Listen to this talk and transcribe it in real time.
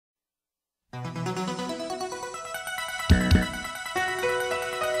DV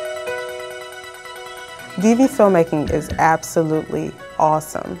filmmaking is absolutely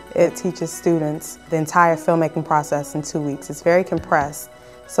awesome. It teaches students the entire filmmaking process in 2 weeks. It's very compressed,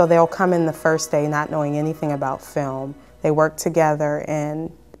 so they'll come in the first day not knowing anything about film. They work together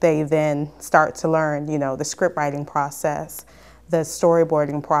and they then start to learn, the script writing process, the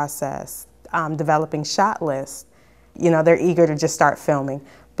storyboarding process, developing shot lists. They're eager to just start filming.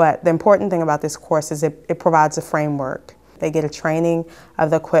 But the important thing about this course is it provides a framework. They get a training of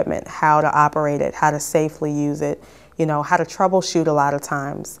the equipment, how to operate it, how to safely use it, how to troubleshoot a lot of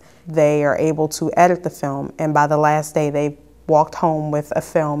times. They are able to edit the film, and by the last day they've walked home with a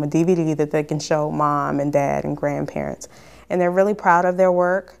film, a DVD that they can show mom and dad and grandparents. And they're really proud of their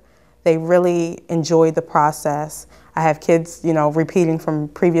work. They really enjoy the process. I have kids, repeating from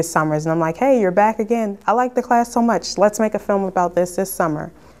previous summers, and I'm like, hey, you're back again. I like the class so much. Let's make a film about this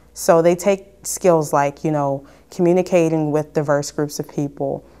summer. So they take skills like, communicating with diverse groups of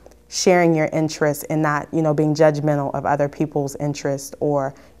people, sharing your interests and not, being judgmental of other people's interests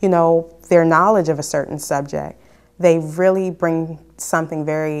or, their knowledge of a certain subject. They really bring something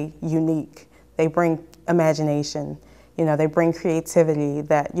very unique. They bring imagination. They bring creativity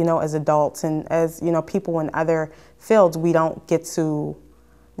that, as adults and as, people in other fields, we don't get to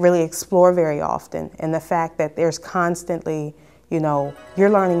really explore very often. And the fact that there's constantly, you're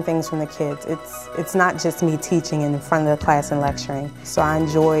learning things from the kids. It's not just me teaching in front of the class and lecturing. So I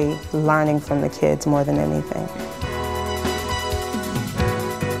enjoy learning from the kids more than anything.